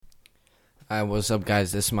Hi, what's up,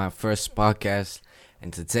 guys? This is my first podcast,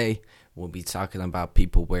 and today we'll be talking about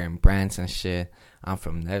people wearing brands and shit. I'm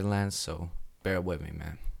from Netherlands, so bear with me,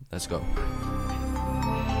 man. Let's go.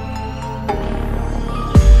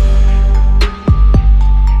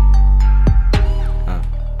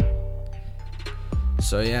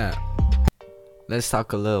 So yeah, let's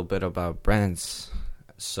talk a little bit about brands.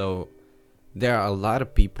 So there are a lot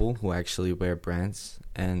of people who actually wear brands,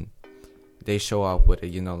 and they show up with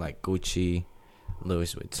it, like Gucci,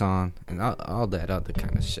 Louis Vuitton, and all that other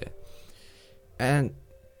kind of shit. And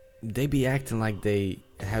they be acting like they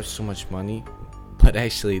have so much money, but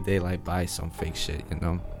actually they like buy some fake shit,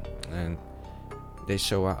 and they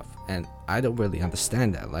show off. And I don't really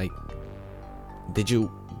understand that. Like, did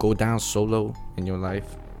you go down so low in your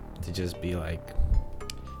life to just be like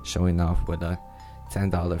showing off with a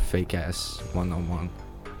 $10 fake ass 101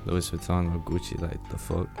 Louis Vuitton or Gucci? Like, the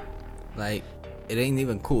fuck? Like, it ain't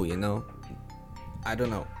even cool, I don't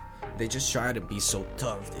know. They just try to be so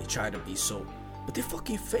tough. They try to be so... But they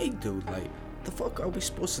fucking fake, dude. Like, the fuck are we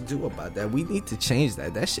supposed to do about that? We need to change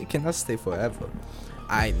that. That shit cannot stay forever.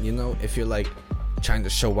 If you're like trying to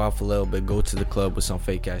show off a little bit, go to the club with some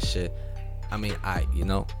fake ass shit.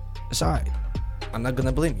 It's alright. I'm not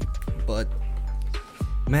gonna blame you. But,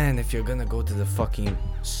 man, if you're gonna go to the fucking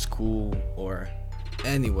school or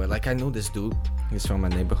anywhere, like, I know this dude. He's from my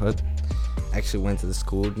neighborhood. Actually went to the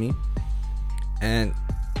school with me, and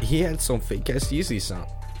he had some fake ass Yeezys on,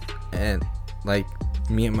 and like,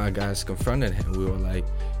 me and my guys confronted him. We were like,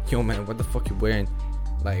 yo, man, what the fuck you wearing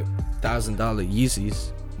like $1,000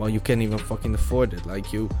 Yeezys while you can't even fucking afford it? Like,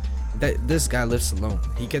 this guy lives alone,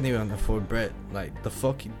 he can't even afford bread. Like, the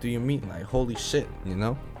fuck do you mean? Like, holy shit,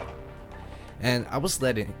 And I was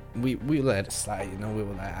we let it slide, we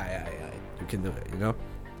were like, aye, you can do it,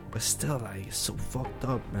 But still, like, it's so fucked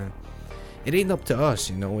up, man. It ain't up to us,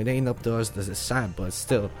 it ain't up to us to decide, but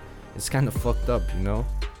still, it's kind of fucked up,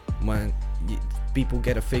 when people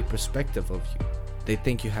get a fake perspective of you. They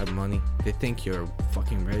think you have money, they think you're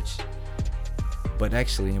fucking rich, but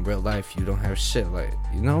actually in real life you don't have shit. Like,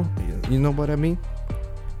 you know what I mean?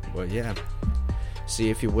 But yeah, see,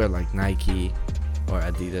 if you wear like Nike or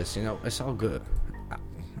Adidas, it's all good.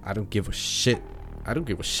 I don't give a shit. I don't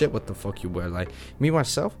give a shit what the fuck you wear. Like, me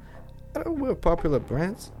myself, I don't wear popular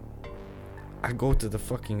brands. I go to the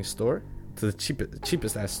fucking store, to the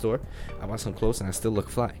cheapest ass store. I buy some clothes and I still look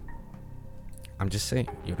fly. I'm just saying,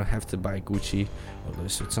 you don't have to buy Gucci or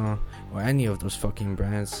Louis Vuitton or any of those fucking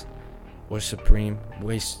brands or Supreme.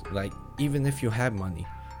 Even if you have money,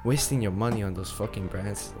 wasting your money on those fucking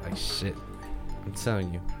brands, like, shit. I'm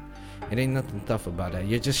telling you, it ain't nothing tough about that.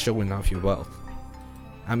 You're just showing off your wealth.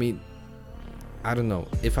 I don't know,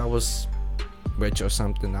 if I was rich or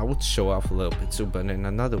something, I would show off a little bit too, but in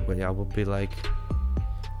another way, I would be like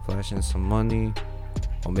flashing some money,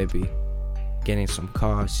 or maybe getting some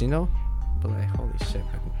cars, But like, holy shit,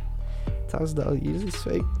 man, $1,000 Yeezys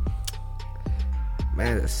fake,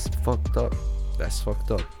 man, that's fucked up. That's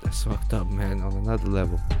fucked up, man, on another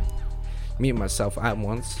level. Me myself, I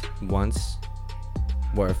once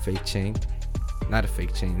wore a fake chain. Not a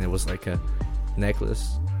fake chain, it was like a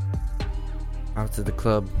necklace, out to the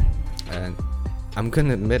club, and I'm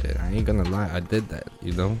gonna admit it, I ain't gonna lie, I did that,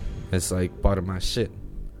 it's like part of my shit,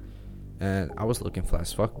 and I was looking fly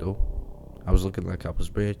as fuck, though. I was looking like I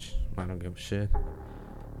was rich. I don't give a shit,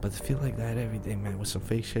 but to feel like that every day, man, with some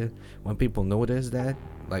fake shit, when people notice that,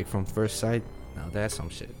 like, from first sight, now that's some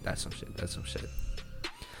shit.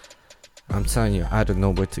 I'm telling you, I don't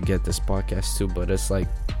know where to get this podcast to, but it's like,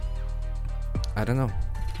 I don't know,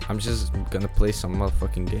 I'm just gonna play some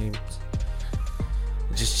motherfucking games.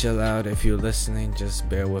 Just chill out. If you're listening, just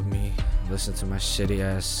bear with me. Listen to my shitty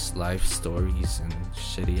ass life stories and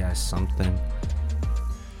shitty ass something.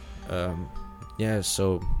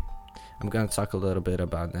 So I'm gonna talk a little bit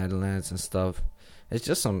about Netherlands and stuff. It's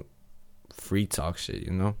just some free talk shit,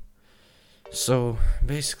 So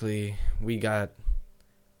basically, we got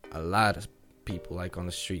a lot of people like on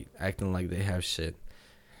the street acting like they have shit,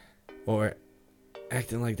 or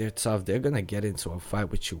acting like they're tough. They're gonna get into a fight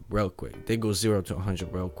with you real quick. They go 0 to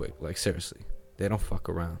 100 real quick. Like, seriously, they don't fuck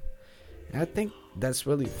around. And I think that's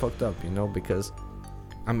really fucked up, because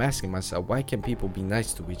I'm asking myself, why can't people be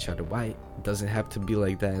nice to each other? Why does it have to be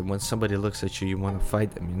like that? When somebody looks at you, you want to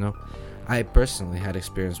fight them, I personally had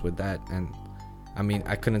experience with that, and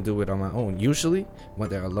I couldn't do it on my own. Usually when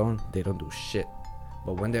they're alone, they don't do shit,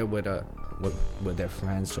 but when they're with their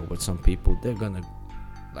friends or with some people, they're gonna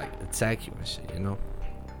like attack you and shit,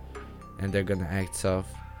 and they're gonna act tough.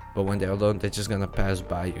 But when they're alone, they're just gonna pass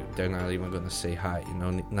by you. They're not even gonna say hi,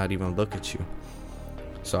 not even look at you.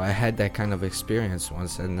 So I had that kind of experience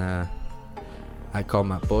once, and I called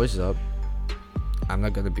my boys up. I'm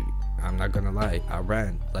not gonna lie, I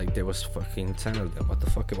ran. Like, there was fucking 10 of them. What the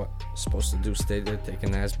fuck am I supposed to do? Stay there, take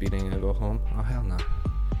an ass beating and go home? Oh, hell no.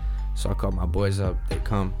 So I called my boys up. They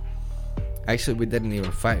come. Actually, we didn't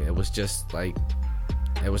even fight. It was just like,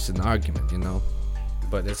 it was an argument, you know?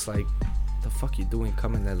 But it's like, the fuck you doing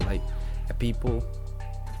coming at people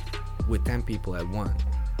with 10 people at one?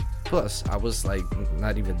 Plus, I was like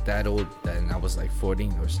not even that old then. I was like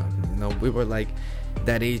 14 or something. You know, we were like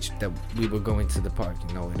that age that we were going to the park.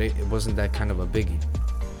 You know, it wasn't that kind of a biggie.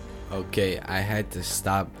 Okay, I had to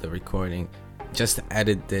stop the recording just to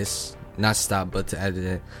edit this. Not stop, but to edit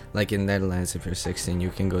it. Like in Netherlands, if you're 16, you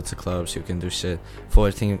can go to clubs, you can do shit.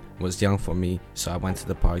 14 was young for me, so I went to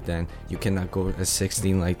the park then. You cannot go at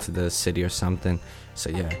 16 like to the city or something.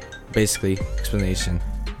 So yeah, basically, explanation.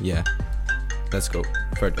 Yeah, let's go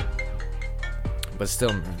further. But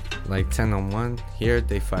still, man, like 10 on 1, here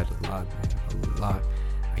they fight a lot, man, a lot.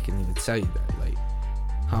 I can even tell you that. Like,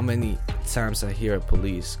 how many times I hear a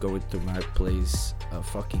police going through my place, a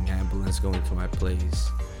fucking ambulance going to my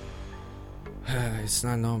place. It's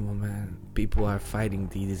not normal, man. People are fighting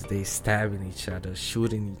these days, stabbing each other,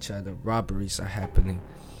 shooting each other, robberies are happening.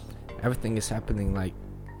 Everything is happening like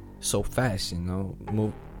so fast, you know.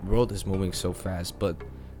 World is moving so fast, but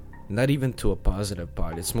not even to a positive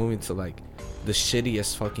part. It's moving to like the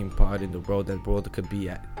shittiest fucking part in the world that world could be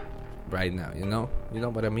at right now, you know? You know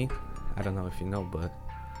what I mean? I don't know if you know, but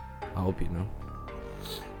I hope you know.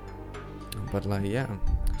 But like, yeah,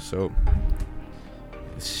 so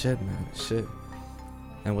it's shit, man, shit.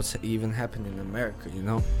 And what's even happening in America, you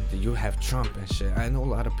know? You have Trump and shit. I know a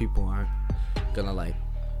lot of people aren't gonna like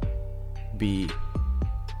be,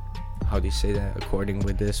 how do you say that, according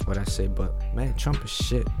with this, what I say, but man, Trump is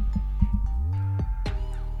shit.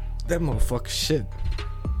 That motherfucker shit.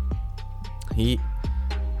 He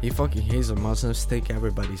fucking hates the Muslims, think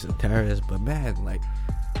everybody's a terrorist, but man, like,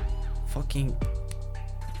 fucking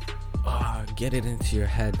get it into your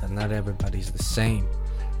head that not everybody's the same.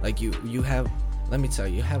 Like, you have, let me tell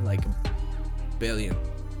you, you have like 1 billion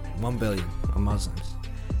of Muslims,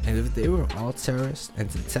 and if they were all terrorists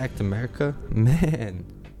and attacked America, man,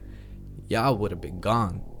 y'all would have been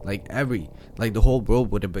gone. Like the whole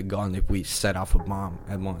world would have been gone if we set off a bomb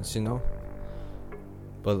at once, you know?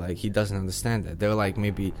 But like, he doesn't understand that. There are like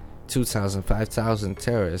maybe 2,000, 5,000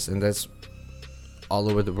 terrorists, and that's all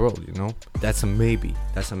over the world, you know? That's a maybe.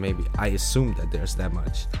 I assume that there's that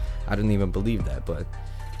much. I don't even believe that, but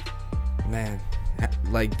man,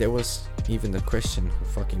 like, there was even the Christian who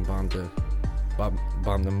fucking bombed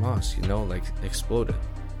the mosque, you know, like exploded.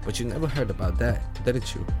 But you never heard about that,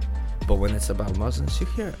 didn't you? But when it's about Muslims, you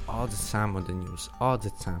hear it all the time on the news, all the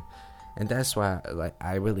time. And that's why, like,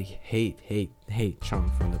 I really hate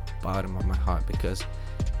Trump from the bottom of my heart, because,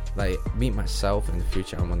 like, me myself in the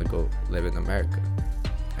future, I want to go live in America.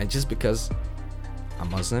 And just because I'm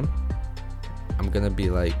Muslim, I'm gonna be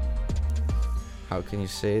like, how can you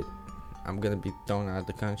say it? I'm gonna be thrown out of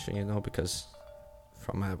the country, you know, because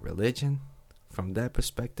from my religion, from that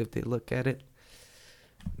perspective they look at it,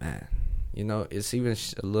 man, you know, it's even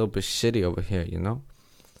a little bit shitty over here, you know.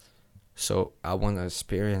 So I want to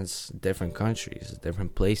experience different countries,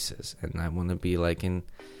 different places, and I want to be like in,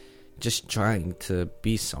 just trying to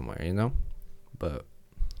be somewhere, you know. But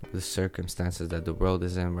the circumstances that the world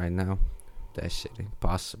is in right now, that shit ain't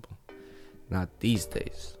possible. Not these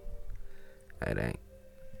days. It ain't.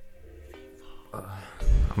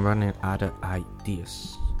 I'm running out of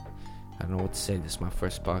ideas. I don't know what to say. This is my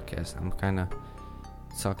first podcast. I'm kind of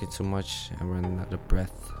talking too much and running out of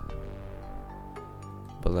breath.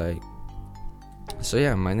 But like, so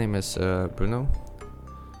yeah, my name is Bruno,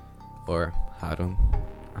 or Harun,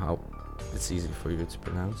 how it's easy for you to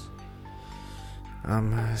pronounce.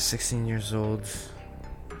 I'm 16 years old.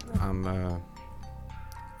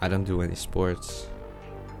 I don't do any sports.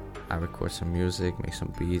 I record some music, make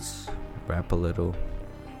some beats, rap a little.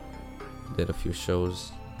 Did a few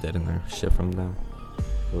shows, didn't learn shit from them.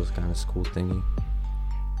 It was kind of school thingy.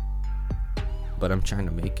 But I'm trying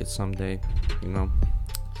to make it someday, you know.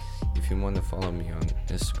 If you want to follow me on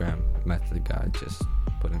Instagram, Method God, just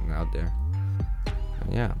putting it out there.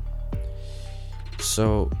 And yeah.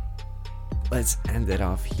 So let's end it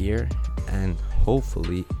off here, and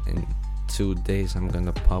hopefully in 2 days I'm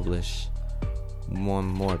gonna publish one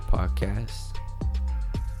more podcast,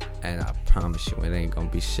 and I promise you it ain't gonna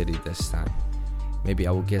be shitty this time. Maybe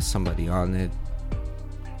I will get somebody on it,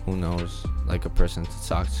 who knows, like a person to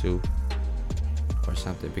talk to or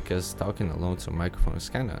something, because talking alone to a microphone is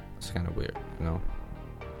kind of weird, you know.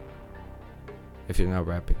 If you're not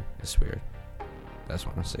rapping, it's weird. That's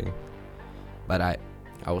what I'm saying. But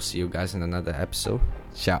I will see you guys in another episode.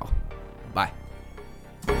 Ciao. Bye.